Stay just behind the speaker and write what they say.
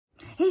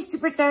Hey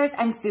superstars,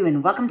 I'm Sue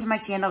and welcome to my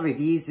channel,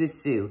 Reviews with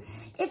Sue.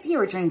 If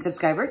you're a returning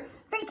subscriber,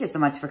 thank you so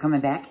much for coming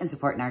back and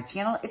supporting our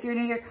channel. If you're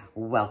new here,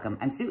 welcome.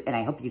 I'm Sue and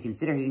I hope you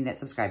consider hitting that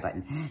subscribe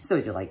button. So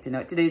would you like to know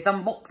what today's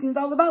unboxing is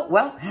all about?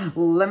 Well,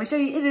 let me show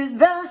you. It is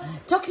the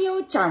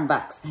Tokyo Charm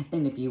Box.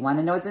 And if you want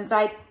to know what's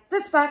inside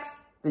this box,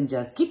 then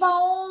just keep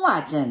on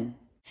watching.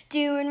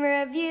 Doing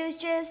reviews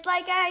just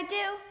like I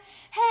do.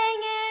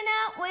 Hanging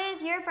out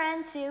with your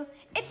friends too.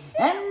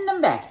 And I'm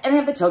back, and I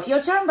have the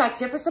Tokyo Charm Box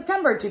here for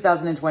September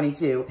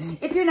 2022.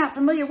 If you're not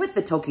familiar with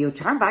the Tokyo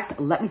Charm Box,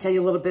 let me tell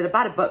you a little bit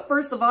about it. But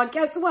first of all,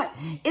 guess what?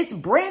 It's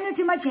brand new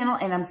to my channel,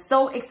 and I'm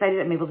so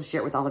excited I'm able to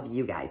share it with all of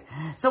you guys.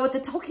 So what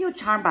the Tokyo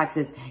Charm Box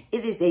is,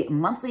 it is a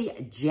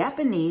monthly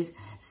Japanese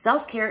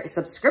self-care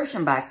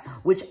subscription box,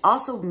 which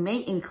also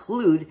may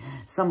include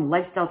some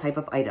lifestyle type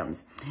of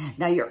items.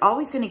 Now, you're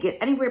always going to get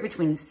anywhere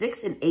between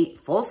 6 and 8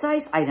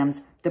 full-size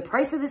items. The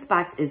price of this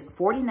box is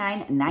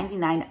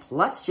 $49.99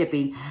 plus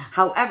shipping.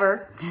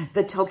 However,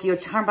 the Tokyo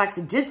Charm Box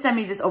did send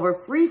me this over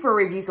free for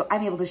a review, so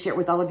I'm able to share it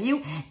with all of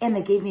you. And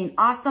they gave me an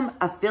awesome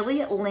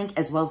affiliate link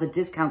as well as a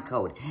discount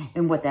code.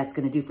 And what that's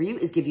going to do for you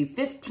is give you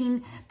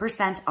 15%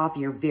 off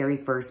your very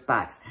first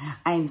box.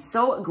 I'm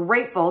so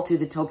grateful to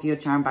the Tokyo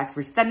Charm Box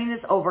for sending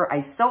this over.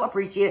 I so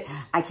appreciate it.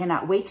 I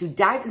cannot wait to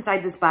dive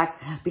inside this box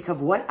because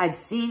what I've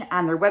seen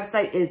on their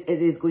website is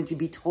it is going to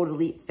be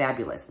totally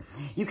fabulous.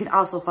 You can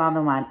also follow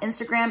them on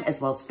Instagram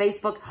as well as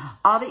Facebook.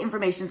 All the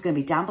information is going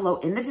to be down below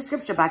in the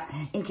description box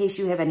in case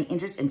you have any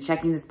interest in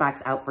checking this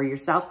box out for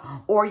yourself,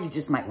 or you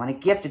just might want to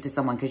gift it to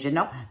someone because you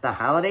know the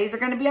holidays are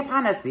going to be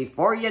upon us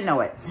before you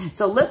know it.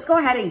 So let's go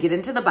ahead and get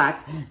into the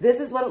box.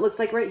 This is what it looks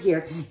like right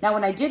here. Now,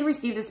 when I did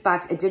receive this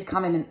box, it did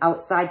come in an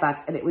outside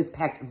box and it was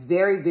packed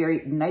very,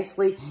 very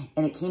nicely,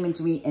 and it came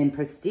into me in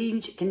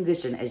prestige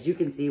condition, as you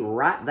can see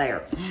right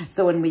there.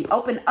 So when we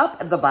open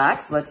up the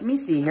box, let me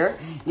see here.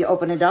 You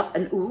open it up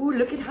and ooh,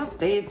 look at how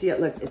fancy it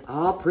looks. It's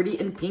all pretty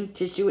in pink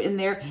tissue in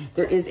there.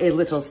 There is a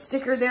little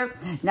sticker there.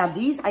 Now,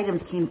 these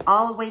items came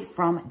all the way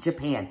from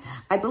Japan.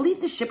 I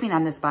believe the shipping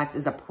on this box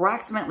is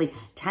approximately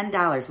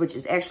 $10, which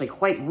is actually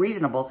quite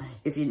reasonable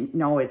if you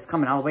know it's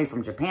coming all the way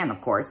from Japan,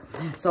 of course.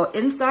 So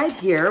inside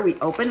here, we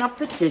open up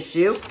the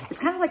tissue. It's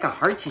kind of like a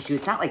hard tissue.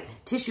 It's not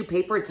like tissue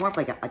paper. It's more of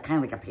like a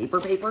kind of like a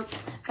paper.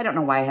 I don't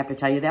know why I have to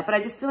tell you that, but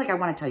I just feel like I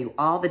want to tell you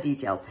all the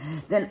details.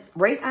 Then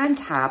right on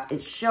top,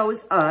 it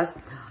shows us,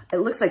 it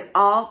looks like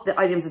all the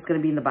items that's going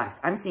to be in the box.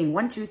 I'm seeing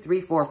 1, 2,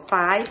 3, 4,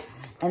 5,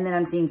 and then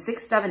I'm seeing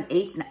 6, 7,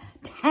 8, 9,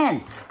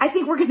 10. I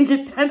think we're going to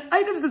get 10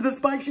 items in this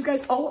box, you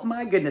guys. Oh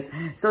my goodness.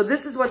 So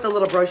this is what the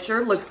little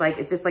brochure looks like.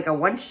 It's just like a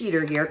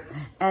one-sheeter here.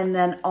 And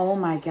then, oh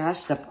my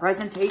gosh, the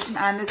presentation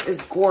on this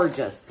is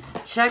gorgeous.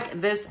 Check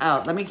this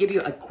out. Let me give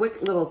you a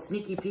quick little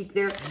sneaky peek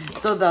there.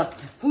 So the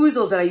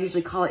foozles that I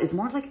usually call it is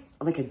more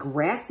like a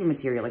grassy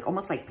material, like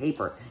almost like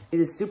paper. It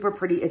is super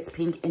pretty. It's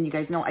pink, and you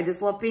guys know I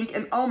just love pink.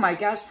 And oh my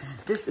gosh,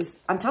 this is,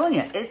 I'm telling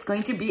you, it's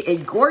going to be a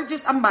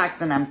gorgeous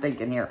unboxing, I'm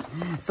thinking here.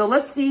 So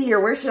let's see here.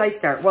 Where should I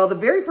start? Well, the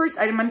very first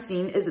item I'm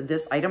seeing is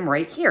this item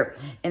right here.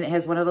 And it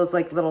has one of those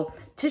like little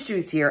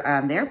tissues here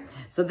on there.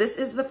 So this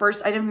is the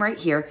first item right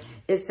here.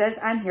 It says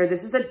on here,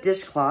 this is a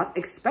dishcloth,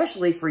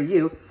 especially for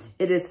you.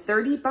 It is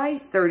 30 by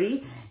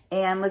 30.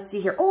 And let's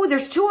see here. Oh,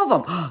 there's 2 of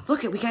them.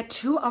 Look at, we got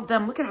 2 of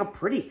them. Look at how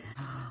pretty.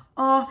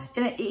 Oh,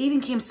 and it even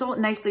came so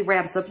nicely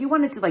wrapped. So if you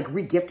wanted to like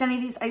re-gift any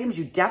of these items,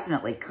 you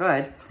definitely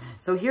could.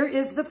 So here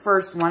is the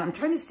first one. I'm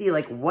trying to see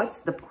like what's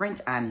the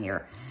print on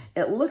here.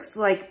 It looks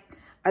like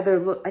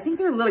either, I think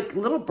they're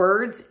little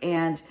birds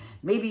and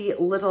maybe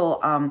little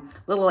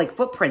like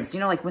footprints, you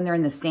know, like when they're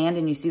in the sand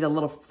and you see the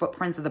little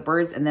footprints of the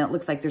birds, and then it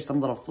looks like there's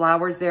some little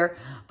flowers there.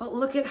 But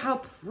look at how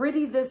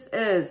pretty this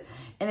is.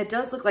 And it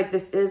does look like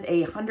this is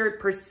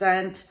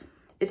 100%.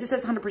 It just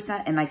says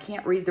 100%, and I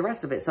can't read the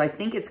rest of it. So I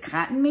think it's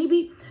cotton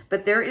maybe,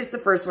 but there is the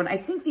first one. I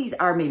think these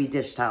are maybe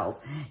dish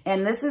towels.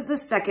 And this is the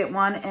second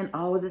one, and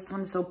oh, this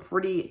one's so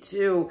pretty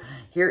too.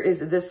 Here is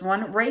this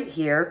one right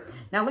here.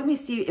 Now let me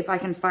see if I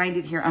can find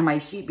it here on my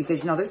sheet because,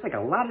 you know, there's like a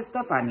lot of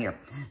stuff on here.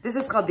 This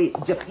is called the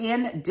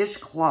Japan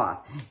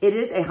dishcloth. It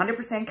is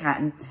 100%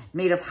 cotton,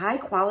 made of high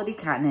quality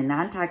cotton and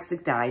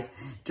non-toxic dyes,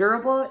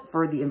 durable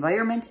for the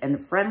environment and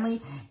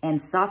friendly,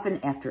 and soften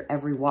after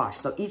every wash.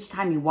 So each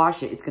time you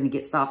wash it, it's going to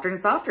get softer and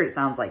softer, it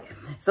sounds like.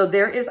 So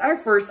there is our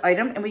first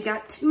item, and we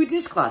got 2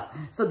 dishcloths.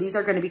 So these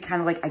are going to be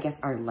kind of like, I guess,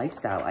 our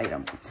lifestyle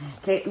items.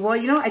 Okay, well,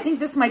 you know, I think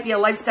this might be a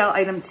lifestyle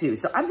item too.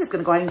 So I'm just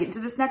going to go ahead and get into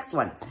this next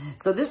one.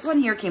 So this one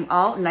here came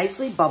all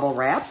nicely bubble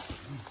wrapped.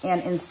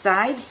 And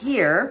inside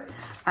here,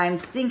 I'm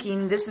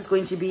thinking this is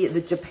going to be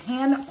the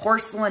Japan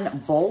porcelain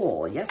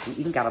bowl. Yes, we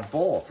even got a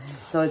bowl.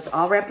 So it's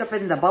all wrapped up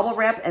in the bubble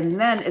wrap, and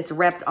then it's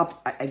wrapped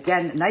up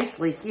again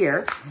nicely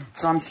here.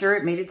 So I'm sure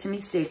it made it to me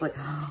safely.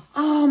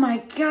 Oh my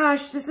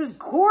gosh, this is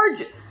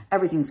gorgeous.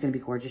 Everything's going to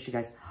be gorgeous, you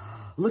guys.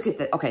 look at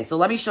that. Okay, so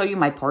let me show you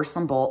my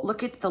porcelain bowl.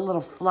 Look at the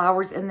little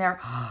flowers in there.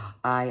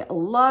 I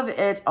love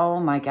it. Oh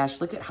my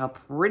gosh, look at how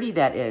pretty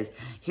that is.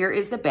 Here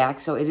is the back.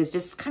 So it is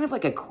just kind of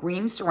like a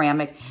cream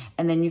ceramic.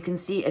 And then you can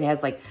see it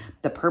has like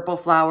the purple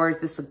flowers.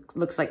 This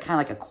looks like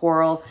kind of like a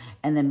coral.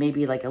 And then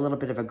maybe like a little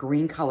bit of a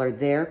green color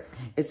there.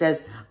 It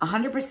says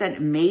 100%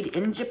 made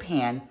in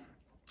Japan.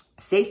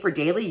 Safe for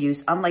daily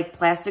use. Unlike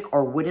plastic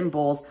or wooden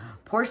bowls,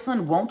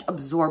 porcelain won't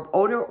absorb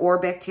odor or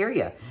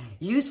bacteria.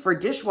 Used for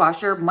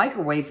dishwasher,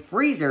 microwave,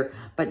 freezer,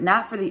 but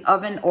not for the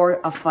oven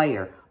or a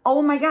fire.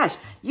 Oh my gosh,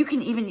 you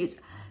can even use,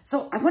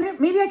 so I wonder,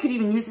 maybe I could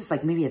even use this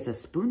like maybe as a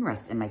spoon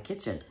rest in my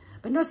kitchen.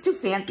 But no, it's too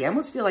fancy. I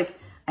almost feel like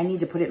I need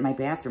to put it in my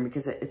bathroom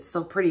because it's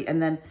so pretty.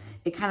 And then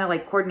it kind of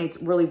like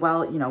coordinates really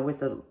well, you know, with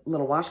the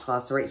little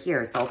washcloths right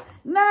here. So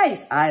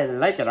nice. I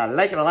like it. I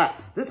like it a lot.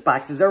 This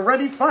box is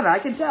already fun. I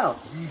can tell.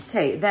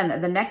 Okay,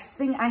 then the next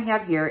thing I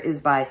have here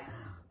is by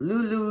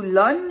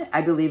Lululun.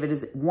 I believe it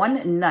is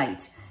One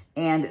Night.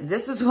 And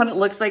this is what it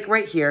looks like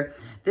right here.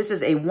 This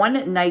is a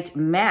one-night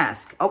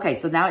mask. Okay,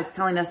 so now it's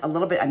telling us a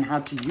little bit on how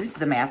to use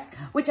the mask,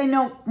 which I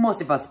know most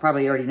of us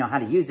probably already know how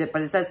to use it,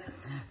 but it says,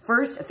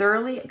 first,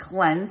 thoroughly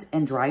cleanse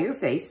and dry your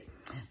face.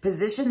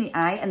 Position the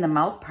eye and the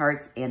mouth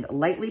parts and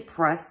lightly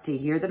press to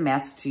adhere the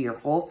mask to your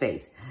whole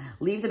face.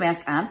 Leave the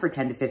mask on for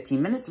 10 to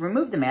 15 minutes.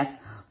 Remove the mask,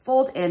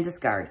 fold, and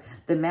discard.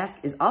 The mask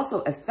is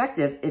also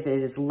effective if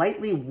it is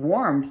lightly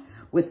warmed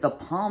with the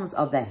palms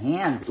of the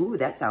hands. Ooh,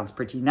 that sounds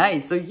pretty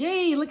nice. So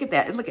yay, look at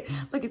that. And look,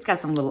 it's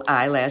got some little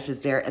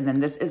eyelashes there. And then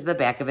this is the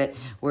back of it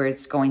where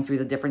it's going through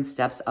the different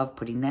steps of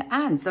putting that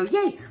on. So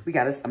yay, we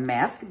got us a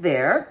mask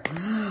there.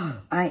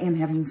 I am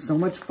having so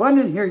much fun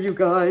in here, you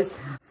guys.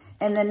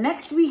 And the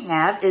next we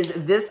have is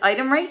this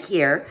item right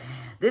here.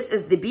 This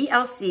is the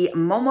BLC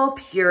Momo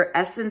Pure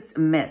Essence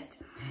Mist.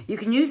 You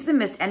can use the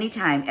mist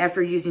anytime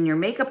after using your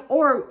makeup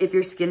or if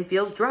your skin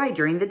feels dry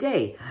during the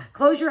day.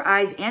 Close your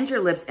eyes and your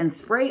lips and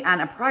spray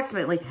on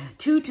approximately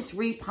 2 to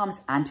 3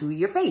 pumps onto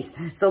your face.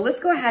 So let's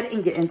go ahead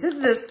and get into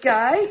this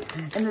guy.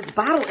 And this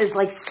bottle is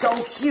like so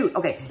cute.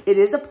 Okay, it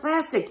is a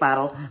plastic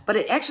bottle, but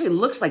it actually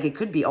looks like it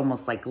could be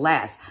almost like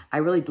glass. I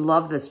really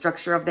love the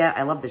structure of that.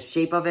 I love the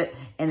shape of it.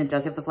 And it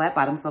does have the flat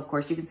bottom, so of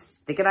course you can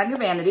stick it on your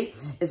vanity.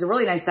 It's a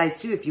really nice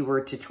size too if you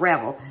were to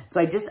travel.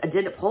 So I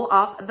did pull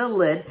off the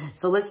lid.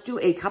 So let's do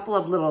a couple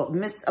of little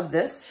mists of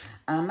this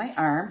on my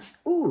arm.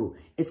 Ooh,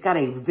 it's got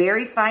a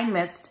very fine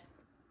mist.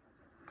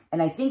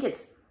 And I think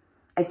it's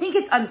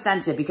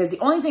unscented because the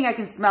only thing I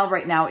can smell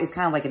right now is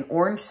kind of like an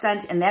orange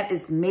scent. And that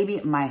is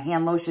maybe my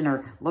hand lotion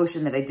or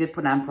lotion that I did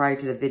put on prior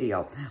to the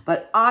video.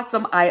 But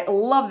awesome. I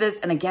love this.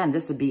 And again,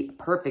 this would be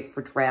perfect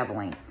for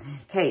traveling.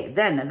 Okay,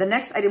 then the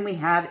next item we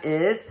have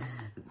is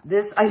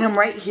this item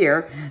right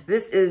here.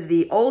 This is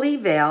the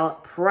Oliveal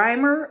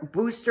Primer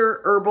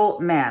Booster Herbal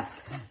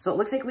Mask. So it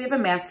looks like we have a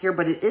mask here,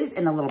 but it is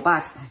in a little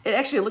box. It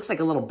actually looks like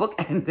a little book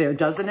in there,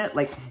 doesn't it?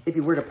 Like if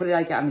you were to put it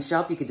like on the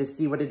shelf, you could just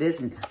see what it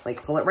is and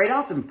like pull it right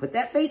off and put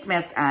that face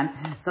mask on.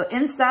 So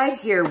inside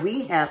here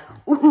we have,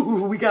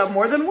 ooh, we got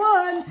more than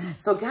one.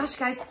 So gosh,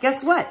 guys,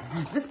 guess what?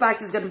 This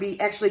box is going to be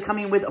actually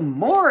coming with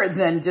more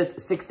than just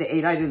 6 to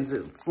 8 items.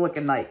 It's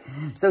looking like.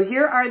 So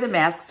here are the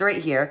masks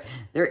right here.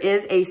 There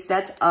is a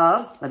set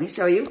of, let me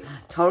show you,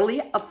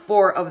 totally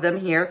 4 of them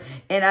here.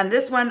 And on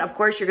this one, of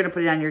course, you're going to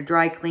put it on your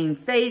dry, clean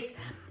face.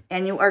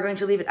 And you are going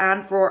to leave it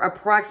on for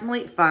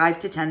approximately 5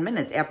 to 10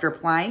 minutes. After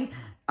applying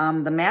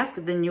the mask,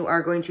 then you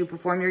are going to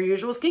perform your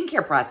usual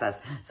skincare process.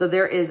 So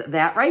there is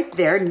that right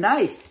there.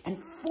 Nice. And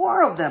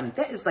 4 of them.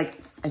 That is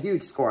like a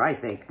huge score, I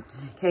think.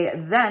 Okay,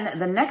 then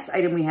the next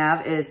item we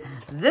have is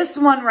this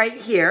one right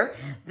here.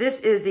 This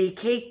is the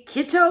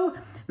Keto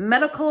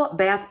Medical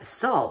Bath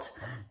Salt.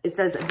 It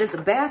says this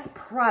bath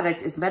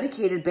product is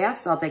medicated bath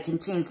salt that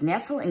contains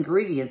natural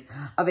ingredients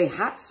of a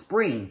hot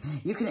spring.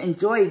 You can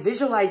enjoy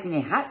visualizing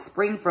a hot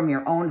spring from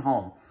your own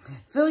home.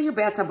 Fill your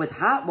bathtub with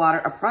hot water,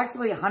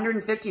 approximately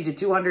 150 to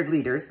 200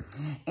 liters,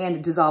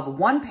 and dissolve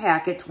 1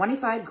 packet,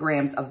 25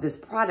 grams of this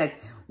product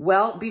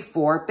well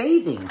before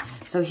bathing.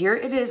 So here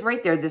it is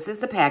right there. This is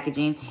the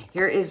packaging.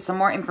 Here is some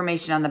more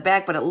information on the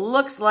back, but it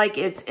looks like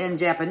it's in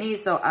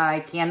Japanese, so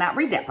I cannot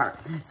read that part.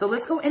 So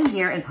let's go in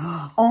here and,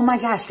 oh my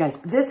gosh, guys,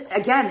 this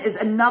again is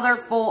another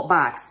full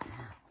box.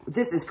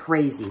 This is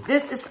crazy.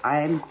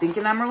 I'm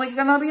thinking I'm really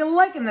gonna be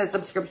liking this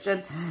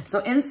subscription. So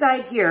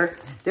inside here,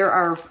 there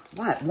are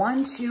what?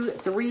 1, 2,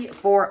 3,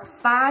 4,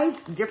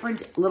 5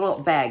 different little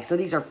bags. So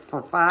these are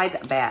for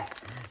 5 baths.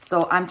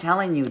 So I'm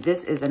telling you,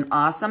 this is an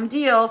awesome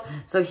deal.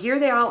 So here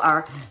they all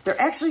are. They're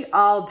actually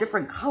all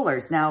different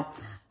colors. Now,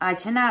 I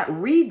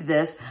cannot read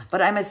this,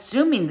 but I'm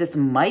assuming this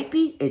might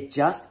be, it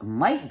just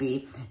might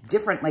be,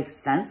 different like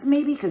scents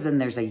maybe, because then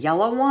there's a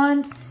yellow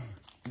one.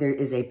 There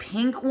is a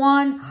pink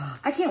one.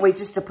 I can't wait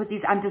just to put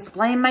these on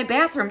display in my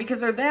bathroom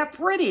because they're that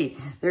pretty.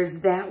 There's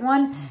that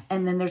one,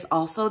 and then there's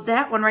also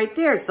that one right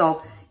there.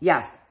 So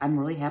yes, I'm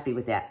really happy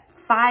with that.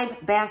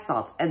 5 bath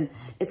salts, and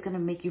it's gonna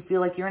make you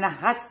feel like you're in a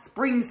hot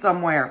spring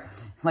somewhere,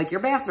 like your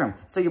bathroom.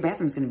 So your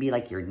bathroom's gonna be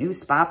like your new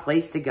spa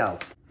place to go.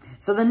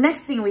 So the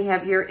next thing we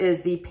have here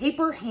is the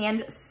paper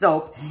hand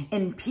soap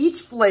in peach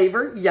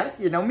flavor. Yes,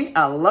 you know me,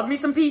 I love me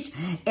some peach.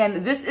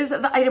 And this is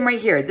the item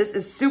right here. This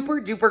is super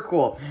duper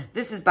cool.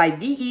 This is by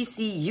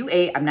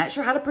VECUA. I'm not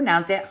sure how to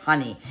pronounce it,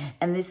 honey.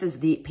 And this is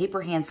the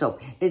paper hand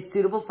soap. It's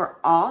suitable for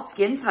all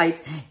skin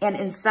types. And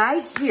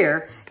inside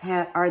here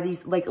are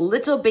these like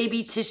little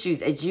baby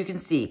tissues, as you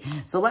can see.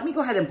 So let me go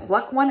ahead and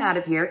pluck one out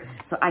of here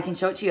so I can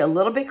show it to you a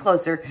little bit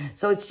closer.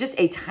 So it's just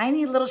a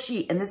tiny little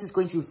sheet, and this is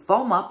going to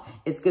foam up.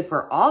 It's good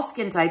for all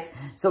skin types.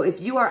 So if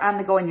you are on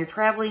the go and you're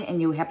traveling and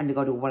you happen to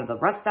go to one of the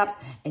rest stops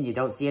and you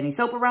don't see any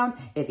soap around,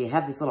 if you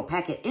have this little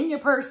packet in your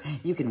purse,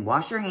 you can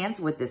wash your hands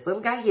with this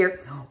little guy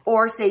here.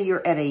 Or say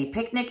you're at a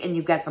picnic and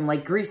you've got some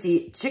like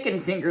greasy chicken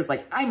fingers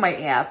like I might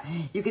have,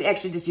 you could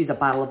actually just use a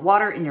bottle of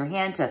water in your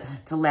hand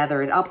to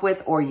lather it up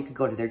with, or you could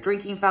go to their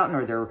drinking fountain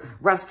or their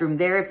restroom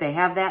there if they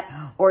have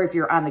that. Or if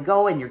you're on the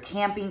go and you're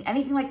camping,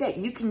 anything like that,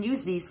 you can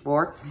use these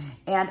for.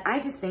 And I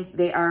just think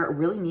they are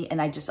really neat,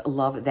 and I just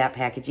love that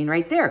packaging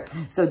right there.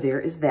 So there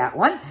is that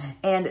one.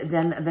 And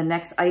then the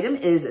next item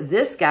is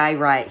this guy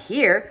right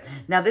here.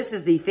 Now this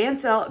is the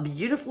Fancel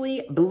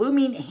Beautifully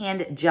Blooming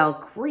Hand Gel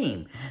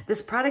Cream.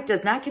 This product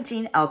does not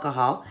contain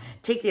alcohol.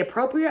 Take the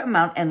appropriate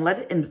amount and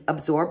let it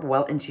absorb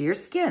well into your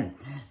skin.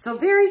 So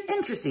very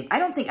interesting. I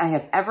don't think I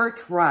have ever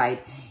tried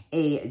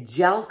a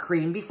gel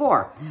cream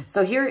before.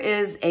 So here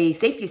is a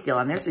safety seal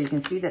on there, so you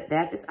can see that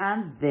that is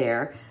on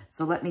there.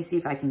 So let me see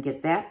if I can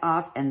get that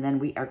off, and then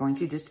we are going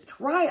to just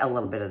try a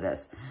little bit of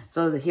this.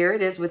 So here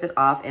it is with it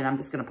off, and I'm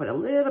just gonna put a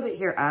little bit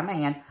here on my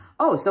hand.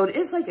 Oh, so it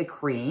is like a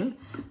cream.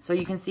 So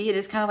you can see it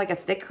is kind of like a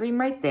thick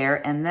cream right there,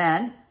 and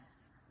then,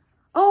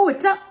 oh, it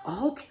does,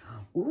 okay.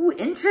 Ooh,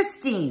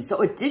 interesting.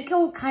 So it did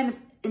go kind of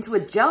into a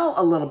gel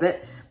a little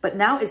bit, but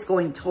now it's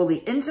going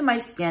totally into my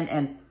skin,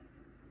 and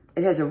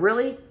it has a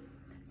really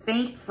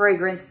faint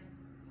fragrance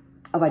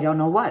of I don't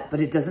know what, but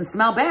it doesn't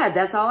smell bad.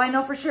 That's all I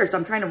know for sure. So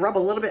I'm trying to rub a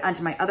little bit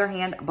onto my other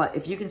hand, but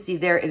if you can see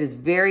there, it is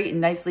very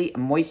nicely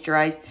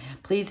moisturized.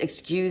 Please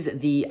excuse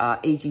the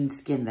aging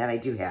skin that I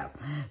do have.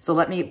 So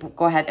let me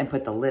go ahead and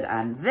put the lid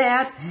on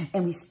that,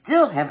 and we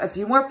still have a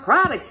few more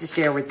products to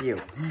share with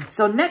you.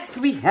 So next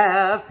we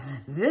have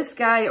this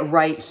guy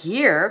right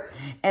here,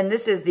 and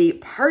this is the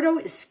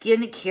Pardo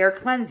Skin Care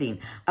Cleansing.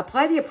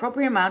 Apply the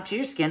appropriate amount to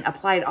your skin,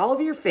 apply it all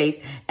over your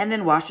face, and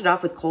then wash it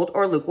off with cold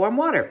or lukewarm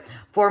water.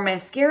 For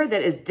mascara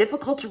that is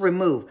difficult to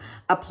remove,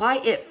 apply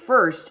it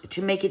first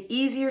to make it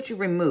easier to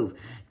remove.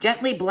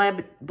 Gently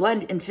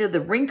blend into the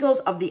wrinkles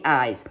of the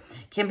eyes.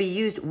 Can be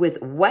used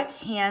with wet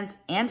hands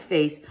and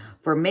face.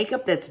 For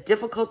makeup that's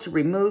difficult to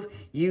remove,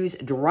 use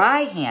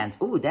dry hands.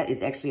 Ooh, that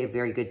is actually a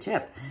very good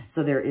tip.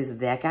 So there is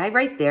that guy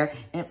right there,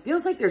 and it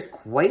feels like there's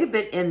quite a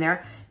bit in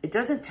there. It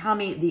doesn't tell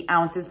me the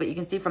ounces, but you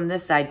can see from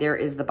this side, there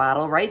is the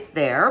bottle right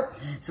there.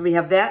 So we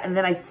have that, and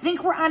then I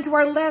think we're on to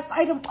our last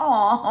item.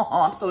 Oh,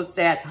 I'm so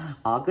sad.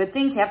 All good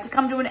things have to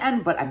come to an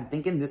end, but I'm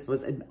thinking this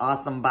was an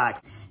awesome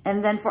box.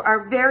 And then for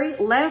our very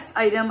last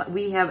item,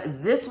 we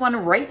have this one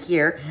right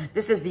here.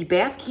 This is the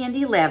Bath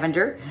Candy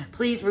Lavender.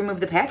 Please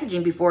remove the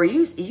packaging before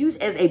use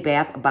as a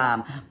bath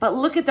bomb. But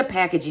look at the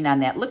packaging on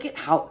that. Look at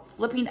how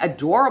flipping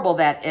adorable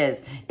that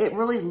is. It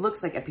really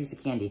looks like a piece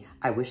of candy.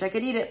 I wish I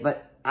could eat it,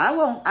 but I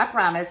won't, I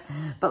promise.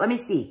 But let me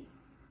see.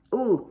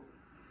 Ooh,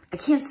 I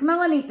can't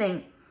smell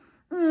anything.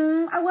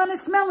 I want to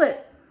smell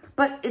it.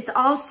 But it's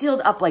all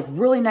sealed up like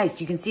really nice.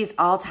 You can see it's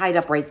all tied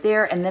up right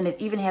there. And then it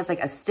even has like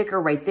a sticker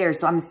right there.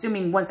 So I'm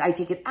assuming once I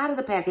take it out of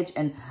the package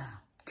and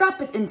drop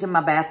it into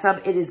my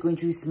bathtub, it is going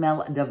to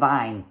smell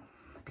divine.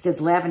 Because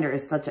lavender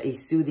is such a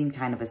soothing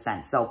kind of a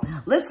scent. So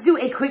let's do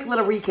a quick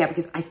little recap,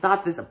 because I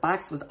thought this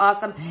box was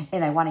awesome,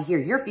 and I want to hear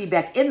your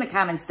feedback in the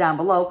comments down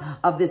below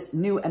of this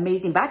new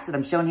amazing box that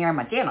I'm showing here on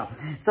my channel.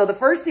 So the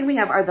first thing we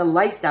have are the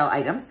lifestyle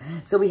items.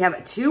 So we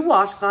have 2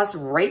 washcloths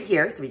right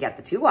here. So we got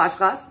the 2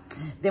 washcloths.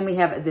 Then we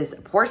have this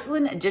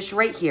porcelain dish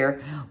right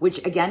here,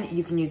 which again,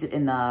 you can use it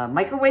in the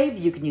microwave.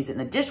 You can use it in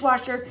the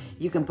dishwasher.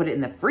 You can put it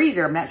in the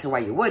freezer. I'm not sure why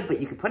you would, but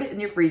you can put it in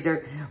your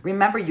freezer.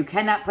 Remember, you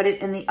cannot put it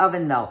in the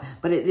oven though,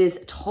 but it is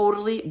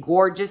totally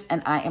gorgeous,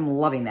 and I am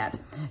loving that.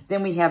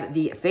 Then we have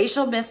the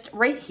facial mist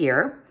right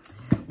here.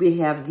 We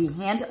have the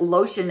hand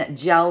lotion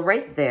gel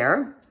right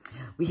there.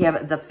 We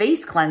have the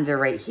face cleanser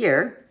right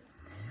here.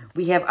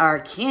 We have our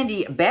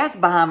candy bath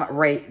bomb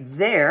right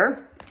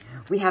there.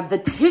 We have the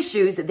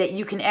tissues that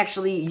you can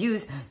actually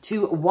use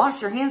to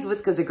wash your hands with,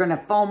 because they're going to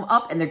foam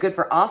up and they're good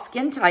for all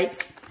skin types.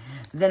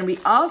 Then we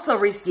also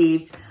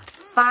received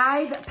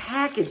 5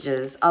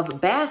 packages of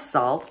bath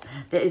salts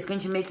that is going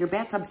to make your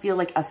bathtub feel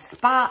like a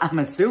spa, I'm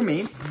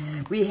assuming.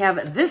 We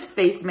have this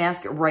face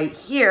mask right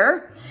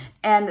here.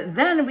 And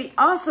then we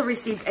also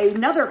received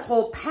another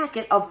whole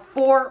packet of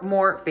 4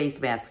 more face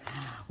masks.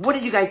 What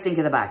did you guys think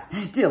of the box?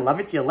 Do you love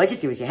it? Do you like it?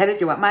 Do you wish you had it?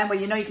 Do you want mine? Well,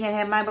 you know you can't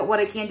have mine, but what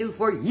I can do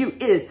for you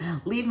is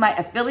leave my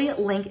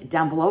affiliate link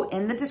down below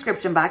in the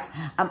description box.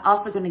 I'm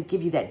also going to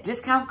give you that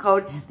discount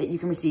code that you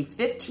can receive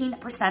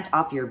 15%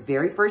 off your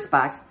very first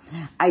box.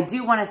 I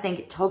do want to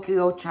thank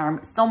Tokyo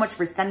Charm so much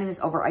for sending this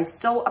over. I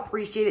so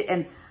appreciate it,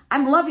 and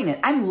I'm loving it.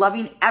 I'm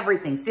loving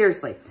everything,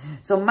 seriously.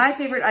 So my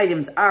favorite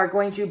items are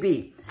going to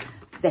be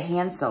the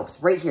hand soaps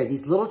right here.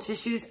 These little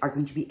tissues are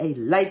going to be a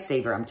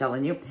lifesaver, I'm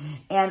telling you.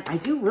 And I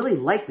do really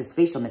like this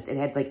facial mist. It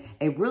had like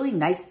a really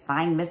nice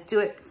fine mist to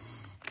it.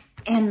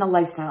 And the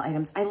lifestyle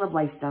items. I love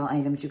lifestyle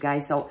items, you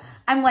guys. So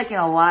I'm liking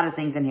a lot of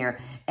things in here.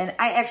 And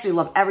I actually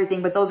love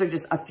everything, but those are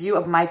just a few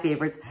of my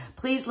favorites.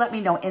 Please let me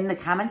know in the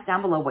comments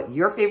down below what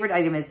your favorite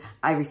item is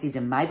I received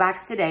in my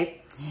box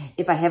today.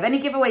 If I have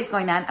any giveaways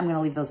going on, I'm going to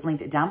leave those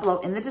linked down below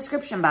in the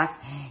description box.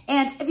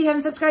 And if you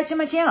haven't subscribed to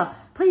my channel,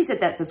 please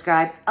hit that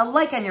subscribe. A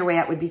like on your way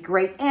out would be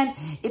great. And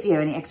if you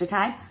have any extra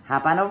time,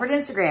 hop on over to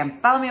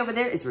Instagram. Follow me over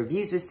there. It's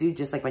Reviews with Sue,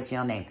 just like my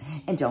channel name.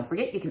 And don't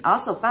forget, you can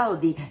also follow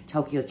the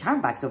Tokyo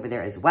Charm Box over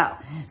there as well.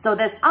 So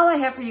that's all I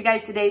have for you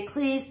guys today.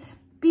 Please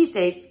be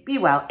safe, be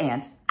well,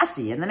 and I'll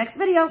see you in the next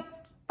video.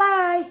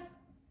 Bye.